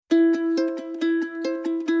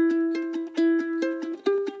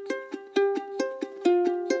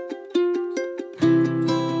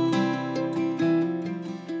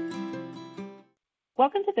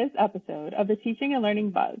Welcome to this episode of the Teaching and Learning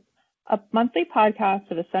Buzz, a monthly podcast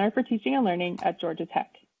for the Center for Teaching and Learning at Georgia Tech.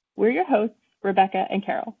 We're your hosts, Rebecca and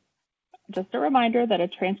Carol. Just a reminder that a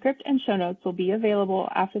transcript and show notes will be available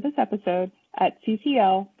after this episode at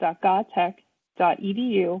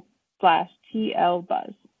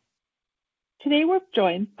ccl.gautech.edu/tlbuzz. Today we're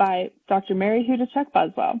joined by Dr. Mary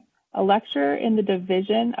Hudacek-Buswell, a lecturer in the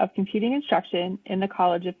Division of Computing Instruction in the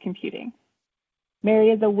College of Computing.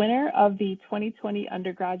 Mary is a winner of the 2020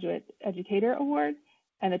 Undergraduate Educator Award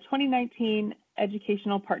and the 2019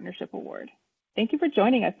 Educational Partnership Award. Thank you for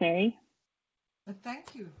joining us, Mary.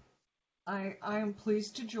 Thank you. I am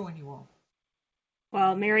pleased to join you all.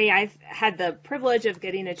 Well, Mary, I've had the privilege of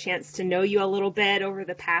getting a chance to know you a little bit over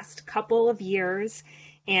the past couple of years.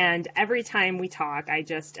 And every time we talk, I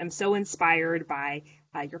just am so inspired by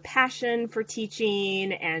your passion for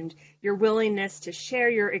teaching and your willingness to share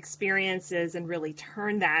your experiences and really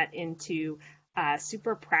turn that into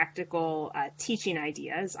super practical teaching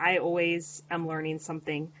ideas. I always am learning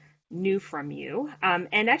something new from you.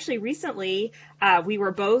 And actually recently, we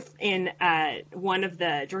were both in one of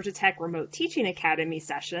the Georgia Tech Remote Teaching Academy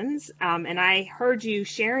sessions, and I heard you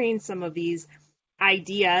sharing some of these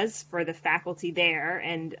ideas for the faculty there,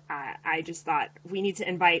 and I just thought we need to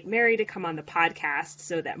invite Mary to come on the podcast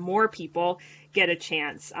so that more people get a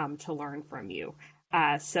chance to learn from you.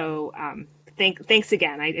 Thanks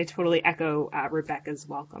again. I totally echo Rebecca's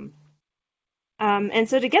welcome. And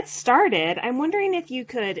so to get started, I'm wondering if you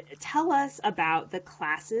could tell us about the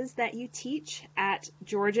classes that you teach at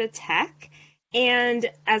Georgia Tech. And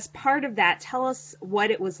as part of that, tell us what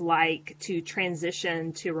it was like to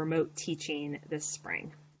transition to remote teaching this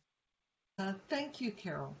spring. Thank you,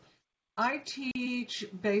 Carol. I teach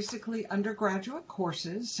basically undergraduate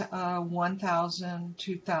courses, 1,000,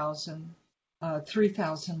 2,000,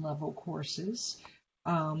 3,000 level courses,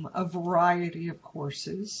 a variety of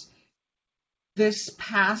courses. This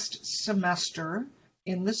past semester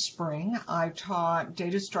in the spring, I taught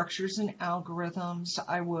data structures and algorithms.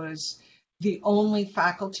 I was the only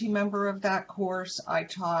faculty member of that course. I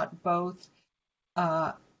taught both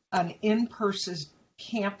an in-person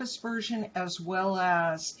campus version as well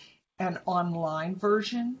as an online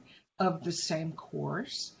version of the same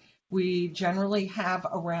course. We generally have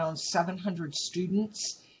around 700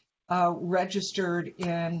 students registered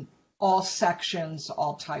in all sections,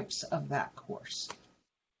 all types of that course.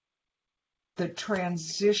 The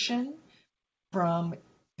transition from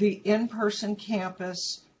the in-person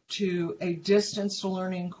campus to a distance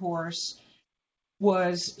learning course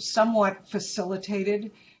was somewhat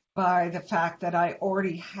facilitated by the fact that I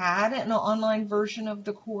already had an online version of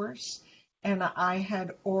the course, and I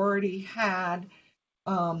had already had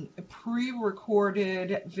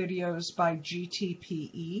pre-recorded videos by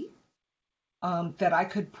GTPE that I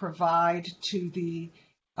could provide to the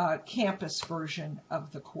campus version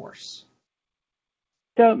of the course.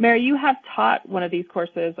 So, Mary, you have taught one of these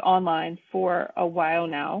courses online for a while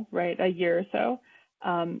now, right? A year or so.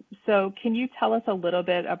 So can you tell us a little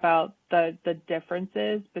bit about the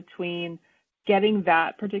differences between getting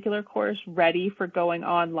that particular course ready for going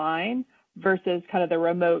online versus kind of the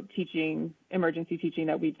remote teaching, emergency teaching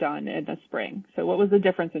that we've done in the spring? So what was the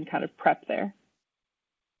difference in kind of prep there?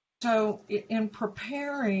 So in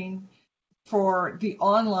preparing for the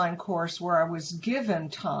online course where I was given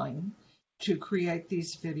time to create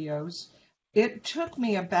these videos, it took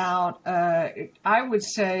me about, I would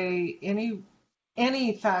say any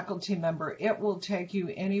faculty member, it will take you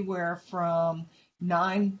anywhere from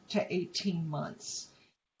 9 to 18 months.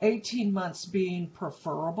 18 months being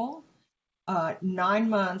preferable, 9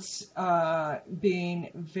 months being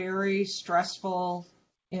very stressful,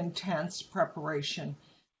 intense preparation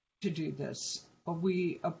to do this.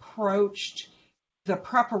 We approached the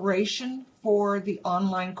preparation for the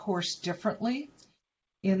online course differently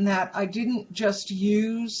in that I didn't just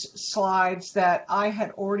use slides that I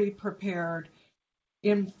had already prepared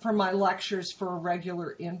for my lectures for a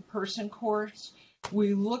regular in-person course.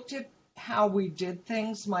 We looked at how we did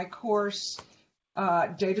things. My course,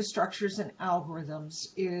 Data Structures and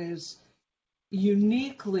Algorithms, is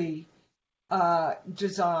uniquely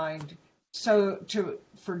designed for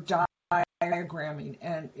diagramming,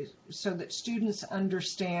 and so that students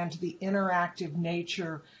understand the interactive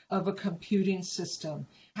nature of a computing system,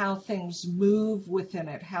 how things move within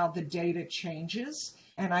it, how the data changes.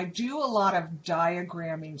 And I do a lot of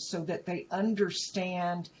diagramming so that they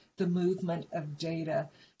understand the movement of data.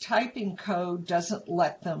 Typing code doesn't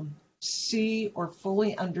let them see or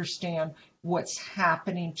fully understand what's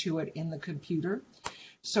happening to it in the computer.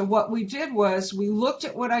 So what we did was we looked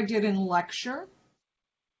at what I did in lecture,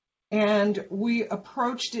 And we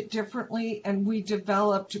approached it differently, and we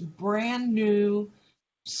developed brand new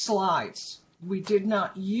slides. We did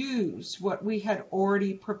not use what we had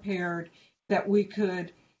already prepared that we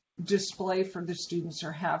could display for the students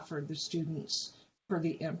or have for the students for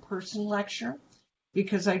the in-person lecture.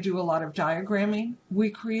 Because I do a lot of diagramming,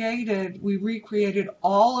 we recreated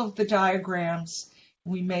all of the diagrams.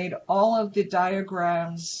 We made all of the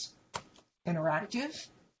diagrams interactive,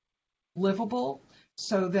 livable,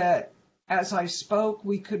 so that as I spoke,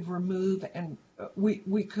 we could remove and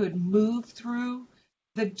we could move through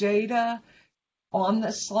the data on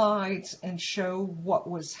the slides and show what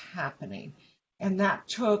was happening. And that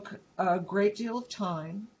took a great deal of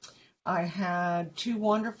time. I had two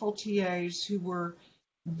wonderful TAs who were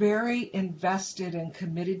very invested and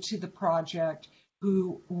committed to the project,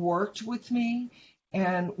 who worked with me,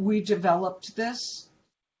 and we developed this,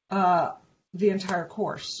 the entire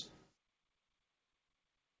course.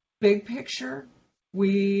 Big picture,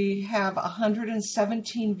 we have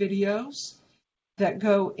 117 videos that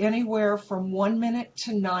go anywhere from 1 minute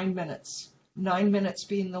to 9 minutes. 9 minutes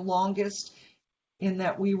being the longest, in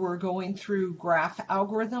that we were going through graph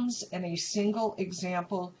algorithms, and a single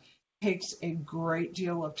example takes a great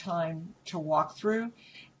deal of time to walk through.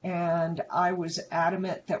 And I was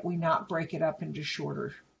adamant that we not break it up into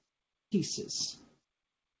shorter pieces.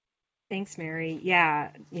 Thanks, Mary.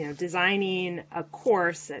 Yeah, designing a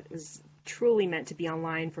course that was truly meant to be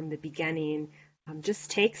online from the beginning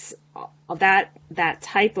just takes that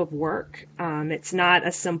type of work. It's not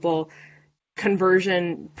a simple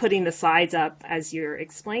conversion, putting the slides up as you're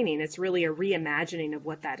explaining. It's really a reimagining of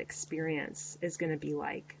what that experience is going to be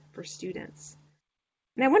like for students.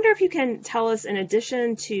 And I wonder if you can tell us, in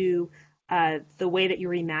addition to the way that you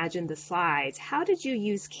reimagined the slides, how did you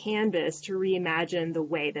use Canvas to reimagine the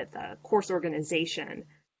way that the course organization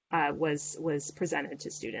was presented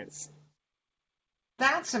to students?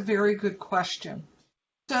 That's a very good question.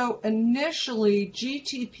 So initially,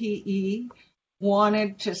 GTPE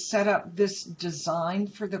wanted to set up this design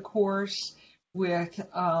for the course with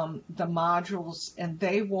the modules, and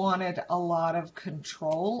they wanted a lot of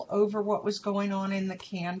control over what was going on in the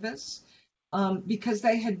Canvas, because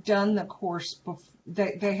they had done the course before.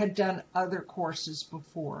 They had done other courses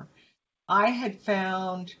before. I had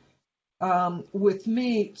found with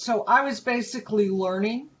me, so I was basically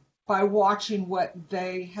learning by watching what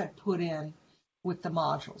they had put in with the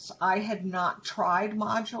modules. I had not tried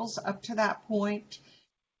modules up to that point.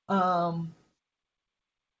 I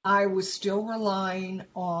was still relying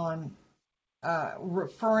on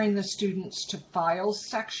referring the students to files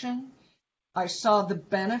section. I saw the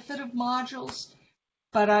benefit of modules,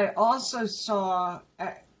 but I also saw,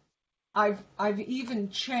 I've even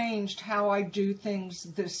changed how I do things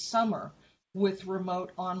this summer with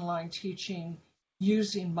remote online teaching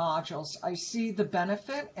using modules. I see the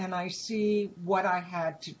benefit, and I see what I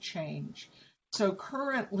had to change. So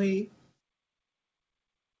currently,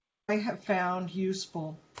 I have found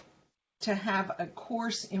useful to have a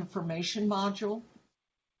course information module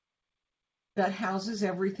that houses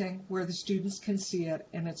everything where the students can see it,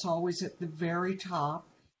 and it's always at the very top.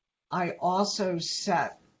 I also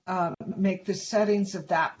make the settings of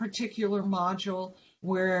that particular module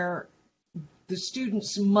where the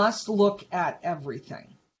students must look at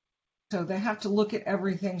everything. So they have to look at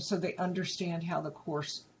everything so they understand how the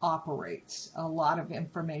course operates. A lot of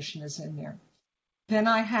information is in there. Then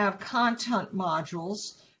I have content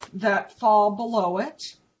modules that fall below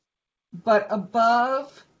it, but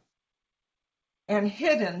above and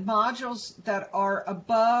hidden modules that are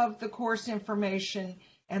above the course information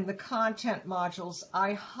and the content modules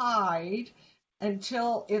I hide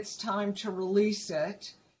until it's time to release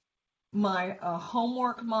it. My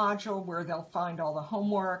homework module, where they'll find all the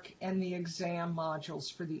homework, and the exam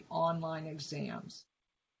modules for the online exams.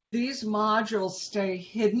 These modules stay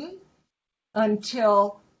hidden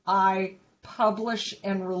until I publish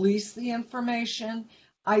and release the information.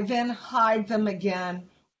 I then hide them again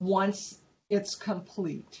once it's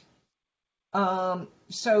complete.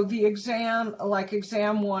 So the exam, like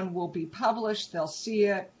exam 1, will be published. They'll see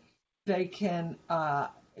it. They can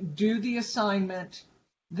do the assignment.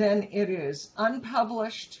 Then it is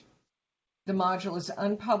unpublished. The module is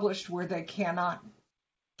unpublished where they cannot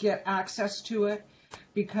get access to it,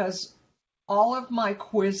 because all of my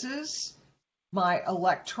quizzes, my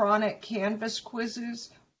electronic Canvas quizzes,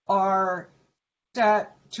 are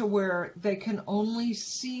set to where they can only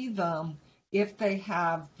see them if they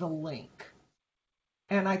have the link.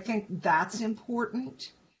 And I think that's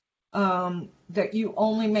important, that you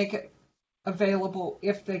only make it available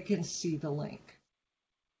if they can see the link.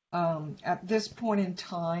 At this point in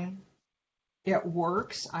time, It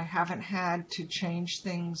works. I haven't had to change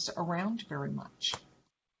things around very much.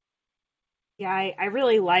 Yeah, I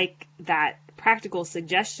really like that practical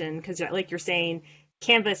suggestion because, like you're saying,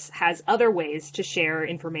 Canvas has other ways to share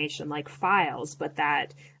information like files, but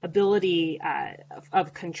that ability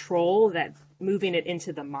of control that moving it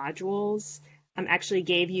into the modules actually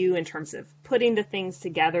gave you in terms of putting the things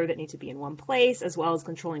together that need to be in one place, as well as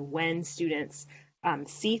controlling when students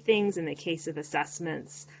see things in the case of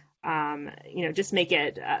assessments, just make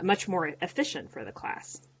it much more efficient for the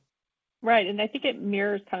class. Right, and I think it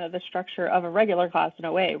mirrors kind of the structure of a regular class in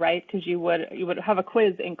a way, right? Because you would have a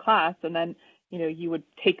quiz in class, and then you would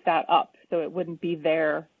take that up, so it wouldn't be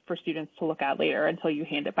there for students to look at later until you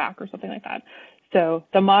hand it back or something like that. So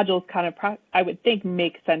the modules kind of, I would think,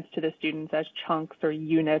 make sense to the students as chunks or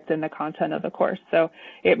units in the content of the course. So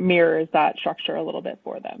it mirrors that structure a little bit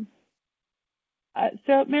for them.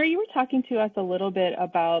 So Mary, you were talking to us a little bit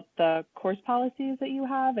about the course policies that you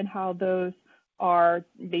have and how those are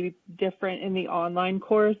maybe different in the online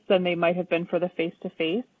course than they might have been for the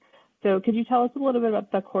face-to-face. So could you tell us a little bit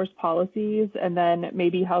about the course policies and then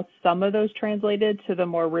maybe how some of those translated to the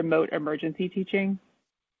more remote emergency teaching?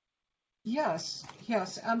 Yes,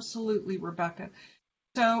 absolutely, Rebecca.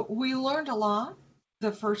 So we learned a lot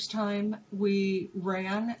the first time we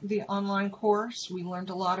ran the online course. We learned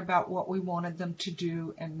a lot about what we wanted them to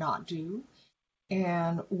do and not do,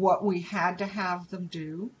 and what we had to have them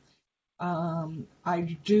do.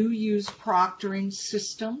 I do use proctoring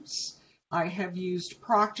systems. I have used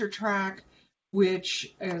ProctorTrack,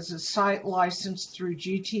 which is a site licensed through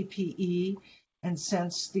GTPE. And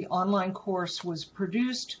since the online course was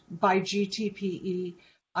produced by GTPE,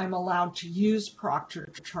 I'm allowed to use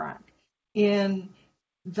ProctorTrack. In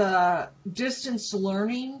the distance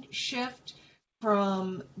learning shift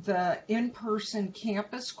from the in-person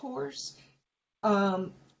campus course, I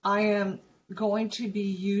am going to be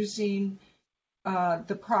using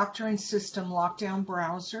the proctoring system Lockdown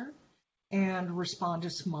Browser and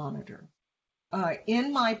Respondus Monitor.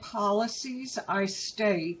 In my policies, I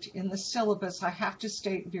state in the syllabus, I have to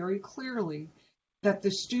state very clearly that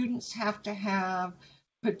the students have to have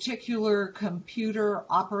particular computer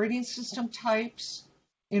operating system types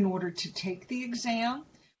in order to take the exam.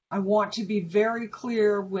 I want to be very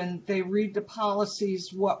clear when they read the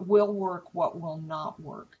policies what will work, what will not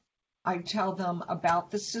work. I tell them about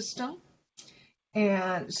the system,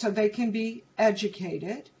 and so they can be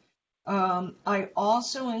educated. I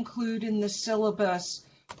also include in the syllabus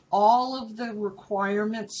all of the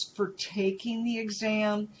requirements for taking the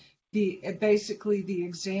exam, basically the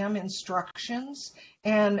exam instructions.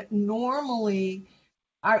 And normally,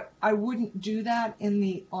 I wouldn't do that in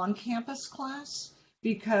the on-campus class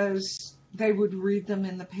because they would read them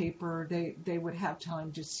in the paper. They would have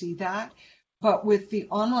time to see that. But with the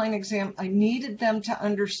online exam, I needed them to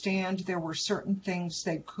understand there were certain things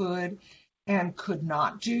they could and could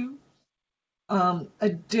not do.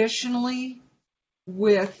 Additionally,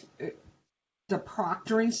 with the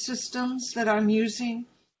proctoring systems that I'm using,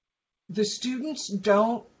 the students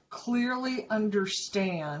don't clearly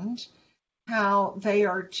understand how they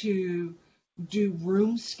are to do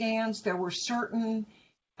room scans. There were certain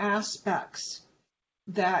aspects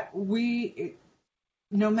that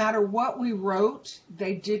no matter what we wrote,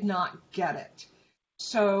 they did not get it.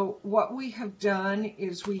 So what we have done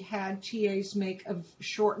is we had TAs make a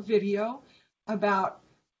short video about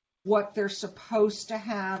what they're supposed to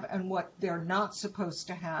have and what they're not supposed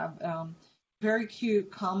to have. Very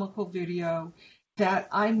cute, comical video that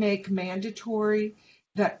I make mandatory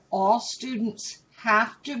that all students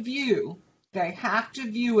have to view. They have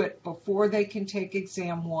to view it before they can take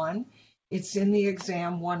exam one. It's in the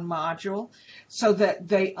exam one module so that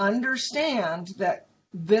they understand that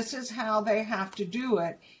this is how they have to do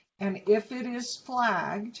it. And if it is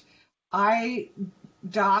flagged, I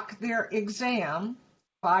dock their exam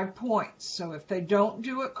 5 points. So if they don't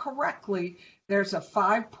do it correctly, there's a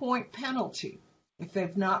 5-point penalty if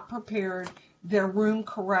they've not prepared their room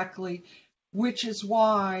correctly, which is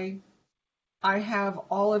why I have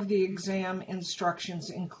all of the exam instructions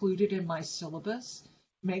included in my syllabus.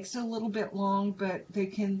 Makes it a little bit long, but they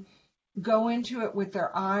can go into it with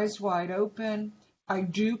their eyes wide open. I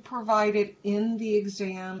do provide it in the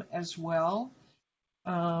exam as well.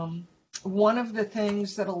 One of the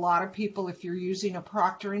things that a lot of people, if you're using a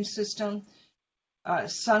proctoring system,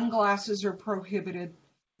 sunglasses are prohibited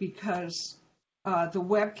because the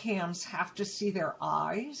webcams have to see their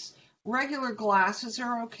eyes. Regular glasses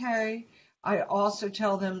are okay. I also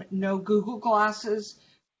tell them no Google glasses.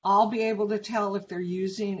 I'll be able to tell if they're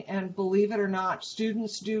using, and believe it or not,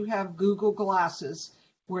 students do have Google glasses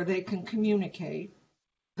where they can communicate.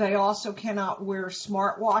 They also cannot wear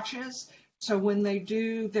smartwatches. So when they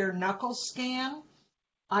do their knuckle scan,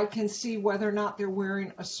 I can see whether or not they're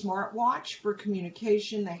wearing a smartwatch. For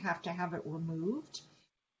communication, they have to have it removed.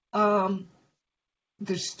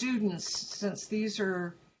 The students, since these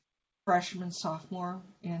are freshman, sophomore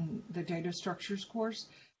in the data structures course,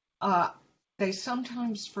 they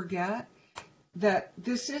sometimes forget that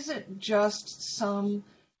this isn't just some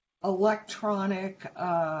electronic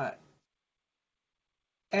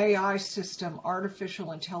AI system,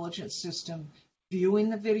 artificial intelligence system, viewing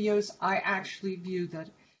the videos. I actually view that.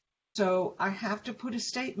 So I have to put a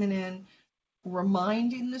statement in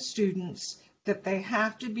reminding the students that they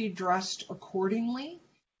have to be dressed accordingly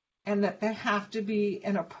and that they have to be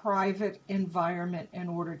in a private environment in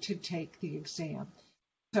order to take the exam.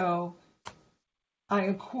 So I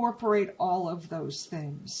incorporate all of those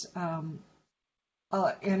things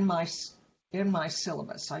in my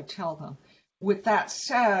syllabus. I tell them. With that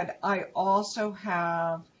said, I also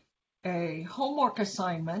have a homework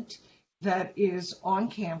assignment that is on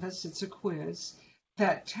Canvas. It's a quiz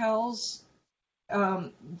that tests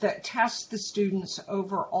the students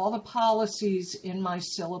over all the policies in my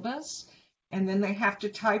syllabus, and then they have to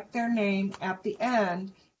type their name at the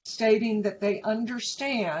end stating that they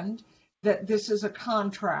understand that this is a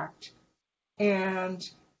contract and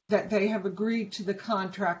that they have agreed to the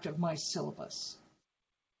contract of my syllabus.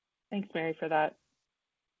 Thanks, Mary, for that.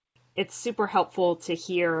 It's super helpful to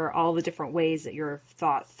hear all the different ways that you're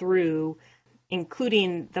thought through,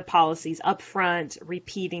 including the policies up front,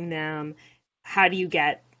 repeating them. How do you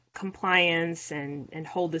get compliance and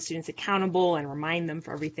hold the students accountable and remind them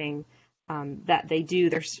for everything that they do?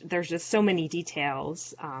 There's just so many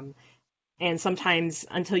details. And sometimes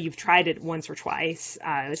until you've tried it once or twice,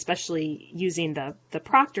 especially using the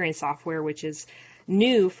proctoring software, which is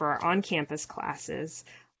new for our on-campus classes,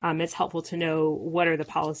 it's helpful to know what are the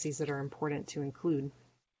policies that are important to include.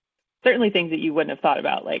 Certainly things that you wouldn't have thought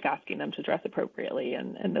about, like asking them to dress appropriately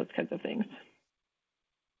and those kinds of things.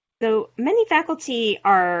 So many faculty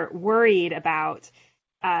are worried about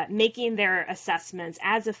making their assessments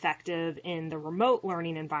as effective in the remote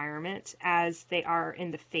learning environment as they are in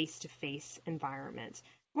the face-to-face environment.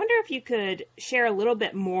 I wonder if you could share a little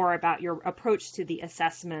bit more about your approach to the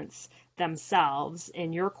assessments themselves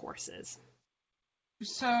in your courses.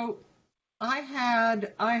 So I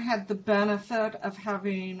had the benefit of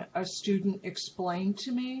having a student explain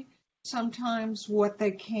to me sometimes what they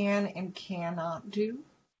can and cannot do,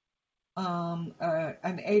 an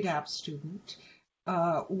ADAP student,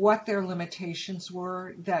 what their limitations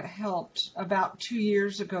were. That helped about 2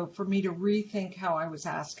 years ago for me to rethink how I was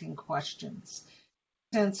asking questions.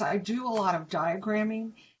 Since I do a lot of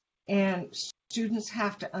diagramming and students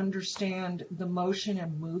have to understand the motion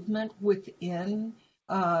and movement within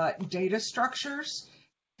data structures,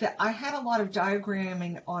 that I had a lot of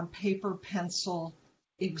diagramming on paper pencil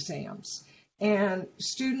exams, and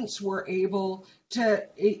students were able to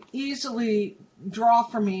easily draw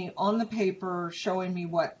for me on the paper, showing me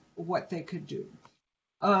what they could do.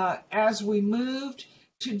 As we moved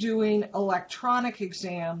to doing electronic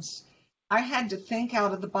exams, I had to think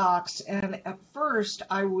out of the box, and at first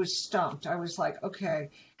I was stumped. I was like, okay,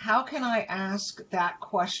 how can I ask that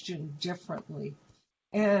question differently?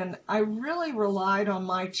 And I really relied on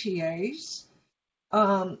my TAs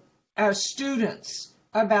as students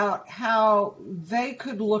about how they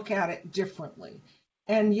could look at it differently.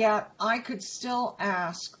 And yet I could still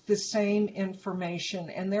ask the same information.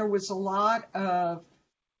 And there was a lot of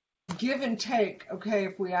give and take. Okay,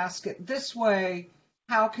 if we ask it this way,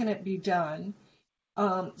 how can it be done?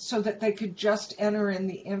 So that they could just enter in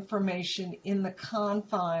the information in the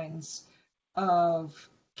confines of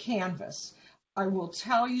Canvas. I will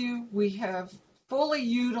tell you, we have fully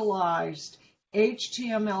utilized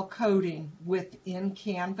HTML coding within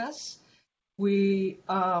Canvas. We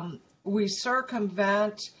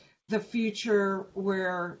circumvent the feature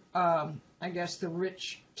where, I guess, the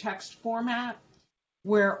rich text format,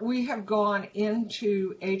 where we have gone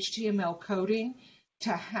into HTML coding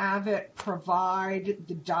to have it provide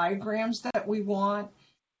the diagrams that we want.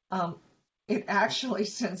 It actually,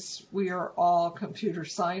 since we are all computer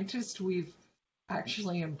scientists, we've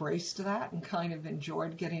actually embraced that and kind of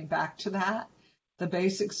enjoyed getting back to that, the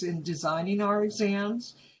basics in designing our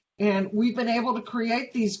exams. And we've been able to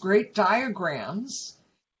create these great diagrams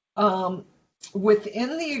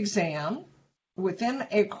within the exam, within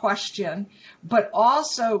a question, but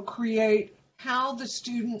also create how the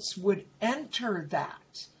students would enter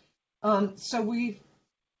that. So we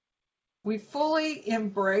fully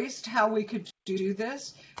embraced how we could do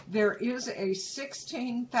this. There is a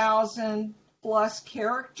 16,000 plus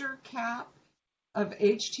character cap of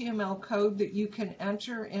HTML code that you can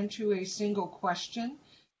enter into a single question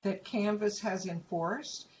that Canvas has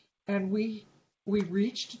enforced. And we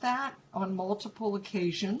reached that on multiple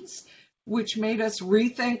occasions, which made us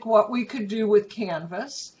rethink what we could do with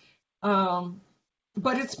Canvas.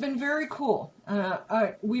 But it's been very cool.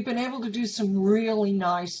 We've been able to do some really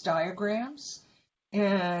nice diagrams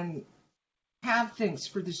and have things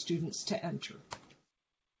for the students to enter.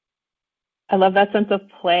 I love that sense of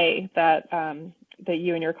play that that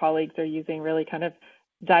you and your colleagues are using, really kind of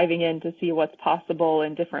diving in to see what's possible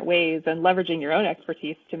in different ways and leveraging your own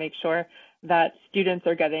expertise to make sure that students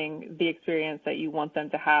are getting the experience that you want them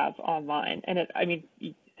to have online. And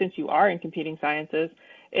since you are in computing sciences,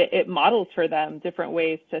 it models for them different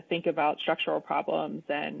ways to think about structural problems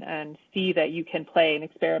and see that you can play and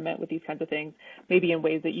experiment with these kinds of things, maybe in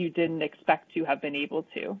ways that you didn't expect to have been able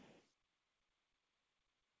to.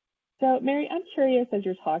 So Mary, I'm curious, as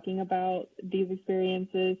you're talking about these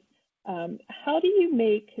experiences, how do you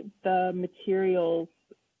make the materials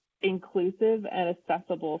inclusive and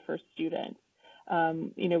accessible for students?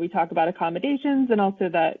 We talk about accommodations and also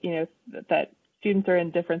that, that students are in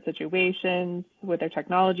different situations with their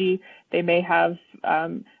technology. They may have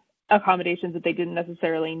accommodations that they didn't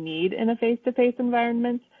necessarily need in a face-to-face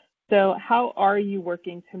environment. So how are you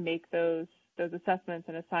working to make those assessments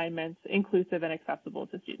and assignments inclusive and accessible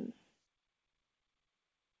to students?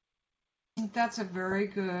 That's a very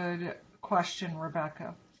good question,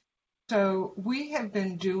 Rebecca. So we have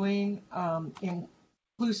been doing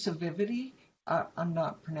inclusivity. I'm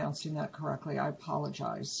not pronouncing that correctly. I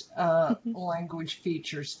apologize. Language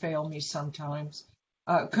features fail me sometimes.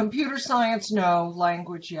 Computer science, no.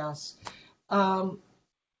 Language, yes.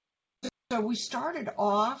 So we started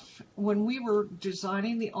off when we were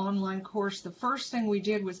designing the online course. The first thing we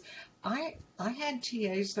did was I had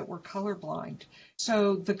TAs that were colorblind.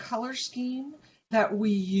 So the color scheme that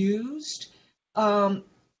we used,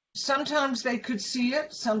 sometimes they could see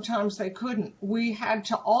it, sometimes they couldn't. We had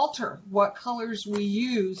to alter what colors we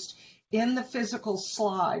used in the physical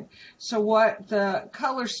slide, so what the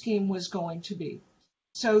color scheme was going to be,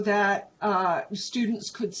 so that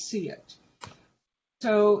students could see it.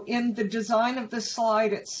 So in the design of the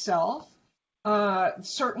slide itself,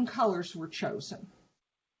 certain colors were chosen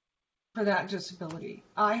for that disability.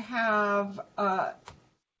 I have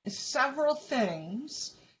several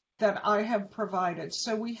things that I have provided.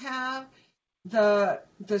 So we have the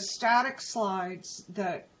static slides,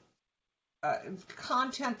 that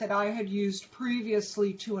content that I had used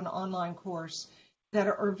previously to an online course that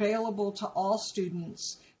are available to all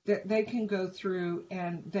students that they can go through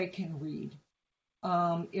and they can read.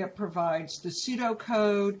 It provides the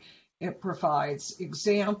pseudocode, it provides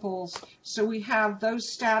examples. So we have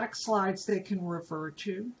those static slides they can refer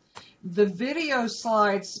to. The video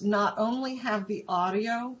slides not only have the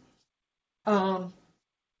audio, but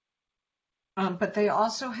they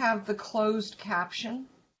also have the closed caption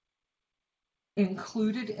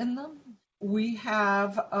included in them. We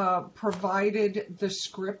have provided the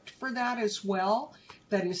script for that as well,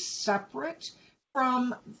 that is separate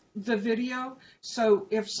from the video. So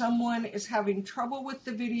if someone is having trouble with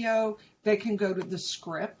the video, they can go to the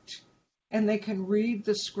script and they can read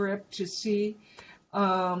the script to see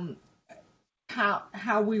how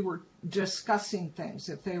we were discussing things,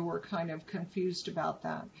 if they were kind of confused about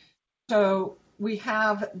that. So we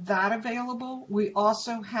have that available. We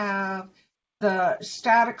also have the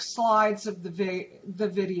static slides of the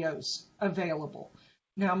videos available.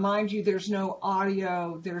 Now, mind you, there's no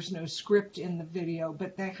audio, there's no script in the video,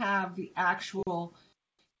 but they have the actual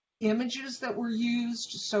images that were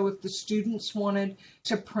used. So if the students wanted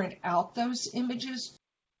to print out those images,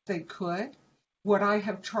 they could. What I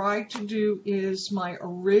have tried to do is my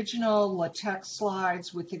original LaTeX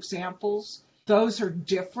slides with examples. Those are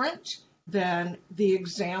different than the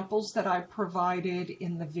examples that I provided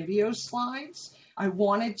in the video slides. I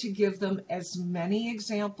wanted to give them as many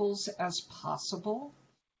examples as possible.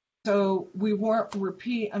 So we weren't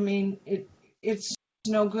it's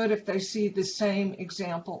no good if they see the same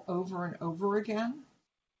example over and over again.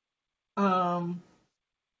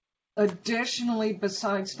 Additionally,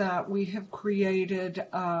 besides that, we have created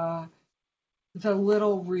the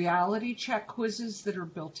little reality check quizzes that are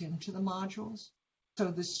built into the modules,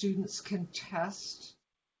 so the students can test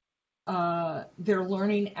their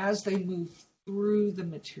learning as they move through the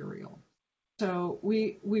material. So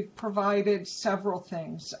we've provided several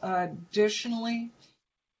things. Additionally,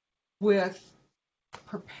 with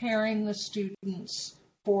preparing the students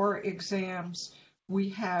for exams, we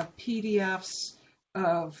have PDFs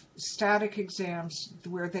of static exams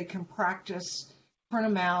where they can practice, print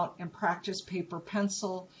them out, and practice paper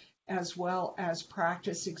pencil, as well as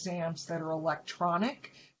practice exams that are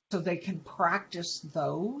electronic, so they can practice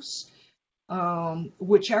those,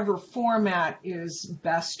 whichever format is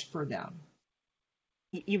best for them.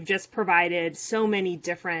 You've just provided so many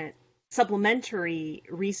different supplementary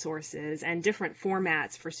resources and different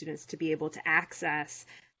formats for students to be able to access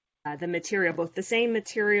the material, both the same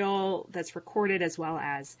material that's recorded as well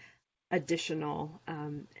as additional,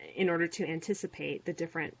 in order to anticipate the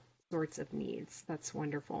different sorts of needs. That's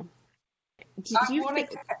wonderful. I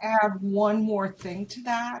wanted to add one more thing to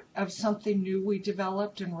that, of something new we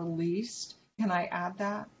developed and released. Can I add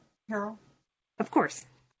that, Carol? Of course.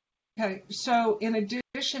 Okay, so in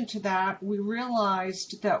addition to that, we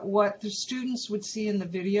realized that what the students would see in the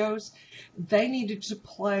videos, they needed to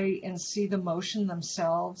play and see the motion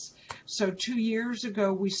themselves. So 2 years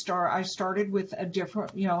ago, I started with a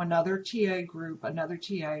different, another TA group, another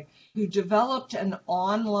TA, who developed an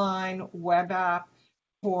online web app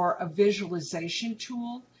for a visualization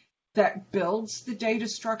tool that builds the data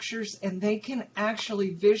structures, and they can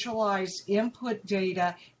actually visualize input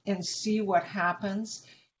data and see what happens.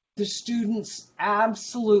 The students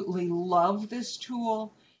absolutely love this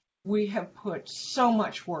tool. We have put so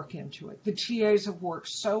much work into it. The TAs have worked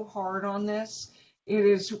so hard on this.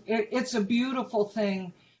 It's a beautiful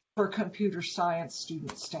thing for computer science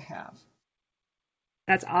students to have.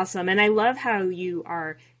 That's awesome. And I love how you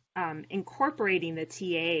are incorporating the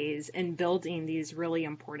TAs and building these really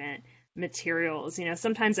important materials.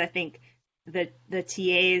 Sometimes I think that the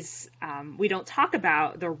TAs, we don't talk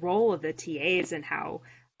about the role of the TAs and how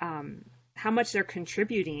much they're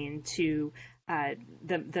contributing to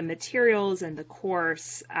the materials and the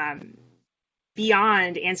course,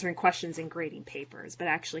 beyond answering questions and grading papers, but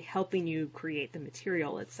actually helping you create the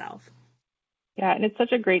material itself. Yeah, and it's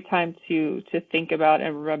such a great time to think about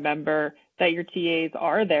and remember that your TAs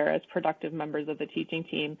are there as productive members of the teaching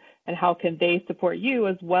team, and how can they support you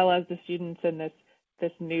as well as the students in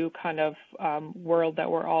this new kind of world that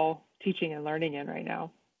we're all teaching and learning in right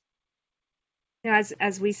now. Now,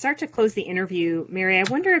 as we start to close the interview, Mary, I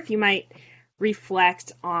wonder if you might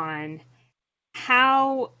reflect on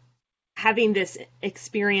how having this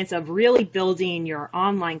experience of really building your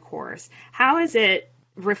online course, how is it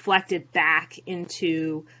reflected back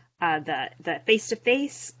into the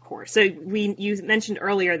face-to-face course? So you mentioned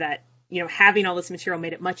earlier that having all this material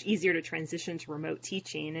made it much easier to transition to remote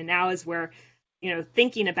teaching, and now as we're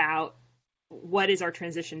thinking about what is our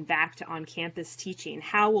transition back to on-campus teaching,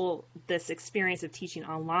 how will this experience of teaching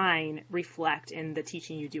online reflect in the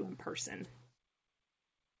teaching you do in person?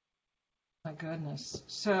 My goodness.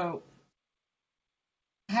 So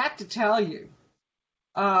I have to tell you,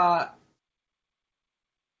 I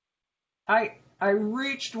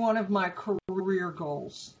reached one of my career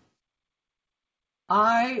goals.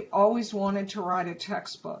 I always wanted to write a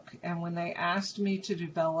textbook, and when they asked me to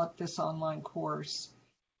develop this online course,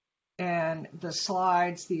 and the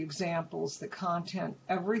slides, the examples, the content,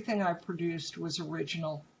 everything I produced was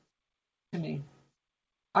original to me.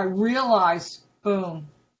 I realized, boom,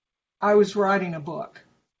 I was writing a book,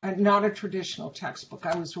 not a traditional textbook.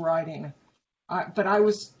 I was writing, but I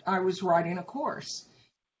was writing a course.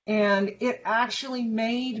 And it actually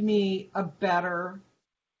made me a better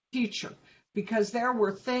teacher, because there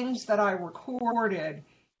were things that I recorded,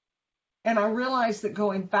 and I realized that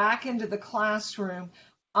going back into the classroom,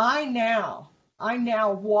 I now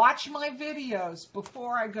watch my videos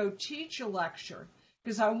before I go teach a lecture,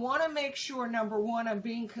 because I want to make sure, number one, I'm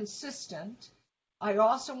being consistent. I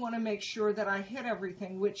also want to make sure that I hit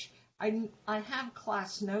everything, which I have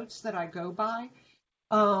class notes that I go by.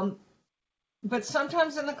 But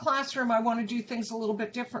sometimes in the classroom, I want to do things a little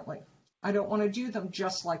bit differently. I don't want to do them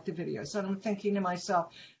just like the videos. And I'm thinking to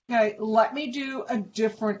myself, okay, let me do a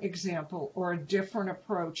different example or a different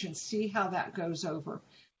approach and see how that goes over.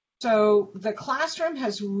 So the classroom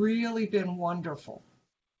has really been wonderful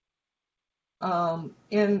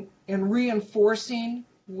in reinforcing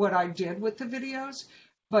what I did with the videos,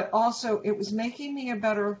 but also it was making me a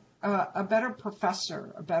better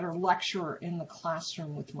professor, a better lecturer in the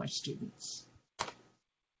classroom with my students.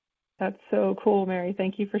 That's so cool, Mary.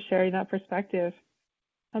 Thank you for sharing that perspective.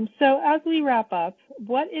 So as we wrap up,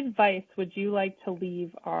 what advice would you like to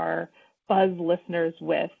leave our Buzz listeners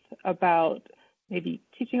with about maybe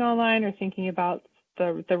teaching online or thinking about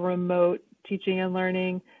the remote teaching and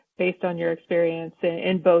learning based on your experience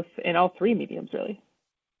in all three mediums, really?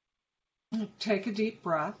 Take a deep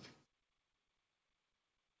breath.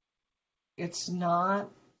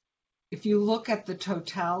 If you look at the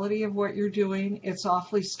totality of what you're doing, it's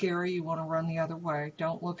awfully scary. You want to run the other way.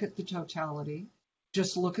 Don't look at the totality.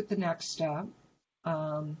 Just look at the next step.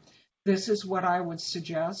 This is what I would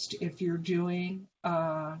suggest if you're doing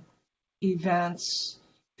events,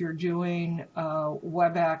 if you're doing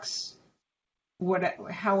WebEx,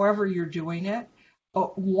 however you're doing it.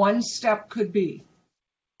 One step could be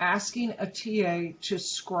asking a TA to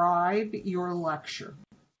scribe your lecture.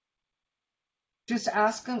 Just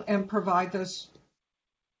ask them and provide those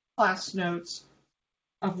class notes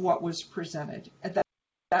of what was presented.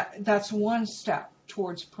 That's one step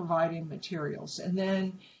towards providing materials. And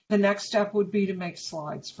then the next step would be to make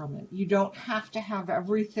slides from it. You don't have to have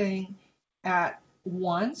everything at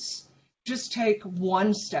once. Just take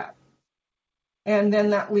one step. And then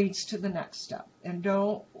that leads to the next step. And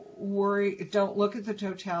don't worry, don't look at the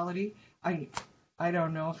totality. I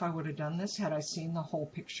don't know if I would have done this had I seen the whole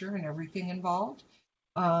picture and everything involved.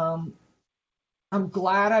 I'm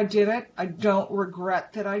glad I did it. I don't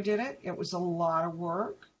regret that I did it. It was a lot of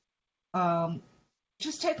work.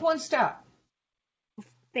 Just take one step.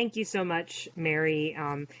 Thank you so much, Mary.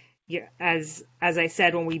 As I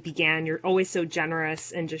said when we began, you're always so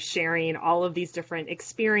generous in just sharing all of these different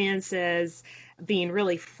experiences, being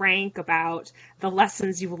really frank about the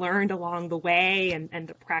lessons you've learned along the way and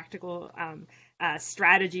the practical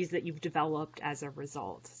strategies that you've developed as a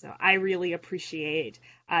result. So I really appreciate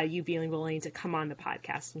you being willing to come on the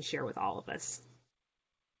podcast and share with all of us.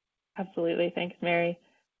 Absolutely. Thanks, Mary.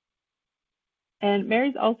 And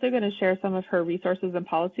Mary's also going to share some of her resources and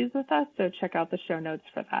policies with us, so check out the show notes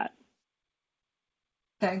for that.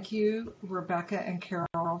 Thank you, Rebecca and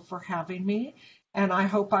Carol, for having me, and I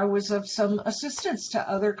hope I was of some assistance to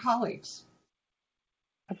other colleagues.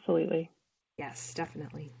 Absolutely. Yes,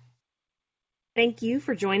 definitely. Thank you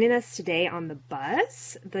for joining us today on The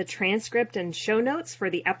Buzz. The transcript and show notes for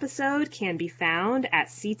the episode can be found at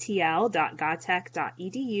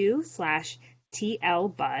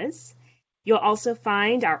ctl.gatech.edu/tlbuzz. You'll also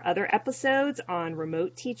find our other episodes on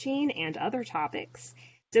remote teaching and other topics.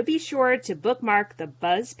 So be sure to bookmark the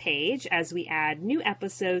Buzz page as we add new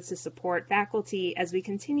episodes to support faculty as we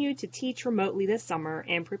continue to teach remotely this summer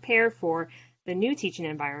and prepare for the new teaching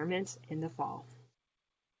environment in the fall.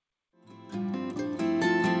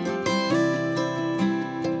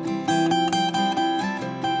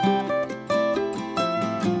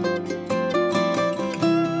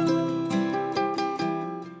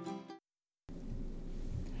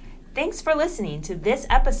 Thanks for listening to this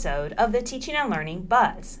episode of the Teaching and Learning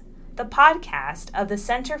Buzz, the podcast of the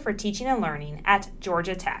Center for Teaching and Learning at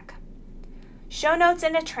Georgia Tech. Show notes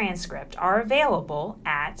and a transcript are available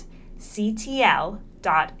at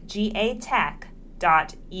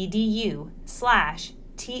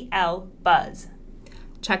ctl.gatech.edu/tlbuzz.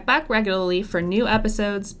 Check back regularly for new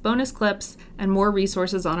episodes, bonus clips, and more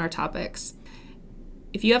resources on our topics.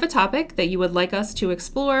 If you have a topic that you would like us to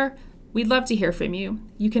explore, we'd love to hear from you.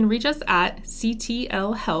 You can reach us at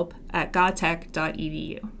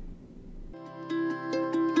ctlhelp@gatech.edu.